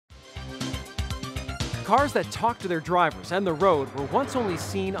Cars that talk to their drivers and the road were once only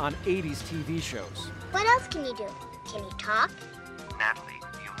seen on 80s TV shows. What else can you do? Can you talk? Natalie,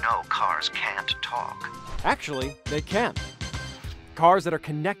 you know cars can't talk. Actually, they can. Cars that are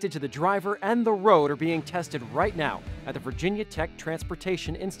connected to the driver and the road are being tested right now at the Virginia Tech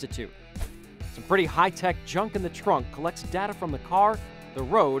Transportation Institute. Some pretty high-tech junk in the trunk collects data from the car, the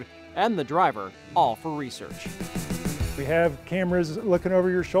road, and the driver, all for research. We have cameras looking over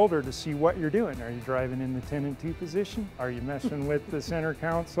your shoulder to see what you're doing. Are you driving in the 10 and 2 position? Are you messing with the center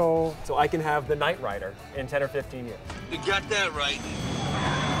console? So I can have the Night Rider in 10 or 15 years. You got that right.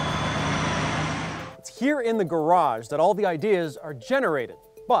 It's here in the garage that all the ideas are generated,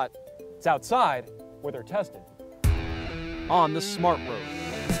 but it's outside where they're tested. On the smart road.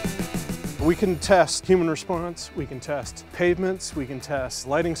 We can test human response, we can test pavements, we can test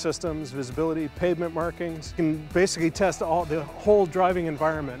lighting systems, visibility, pavement markings. We can basically test the whole driving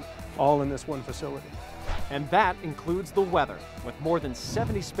environment all in this one facility. And that includes the weather. With more than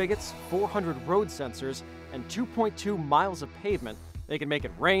 70 spigots, 400 road sensors, and 2.2 miles of pavement, they can make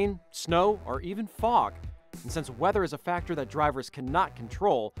it rain, snow, or even fog. And since weather is a factor that drivers cannot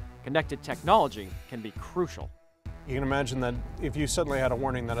control, connected technology can be crucial. You can imagine that if you suddenly had a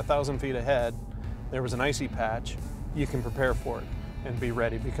warning that 1,000 feet ahead there was an icy patch, you can prepare for it and be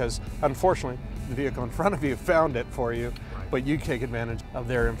ready, because unfortunately the vehicle in front of you found it for you, but you take advantage of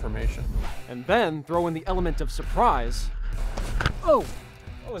their information. And then throw in the element of surprise. Oh,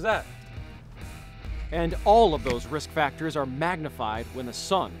 what was that? And all of those risk factors are magnified when the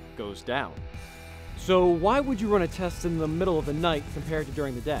sun goes down. So why would you run a test in the middle of the night compared to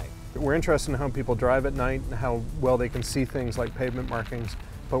during the day? We're interested in how people drive at night and how well they can see things like pavement markings,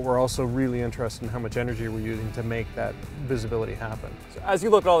 but we're also really interested in how much energy we're using to make that visibility happen. So as you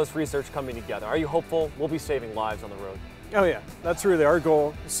look at all this research coming together, are you hopeful we'll be saving lives on the road? Oh yeah, that's really our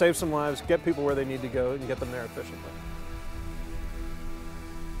goal: save some lives, get people where they need to go, and get them there efficiently.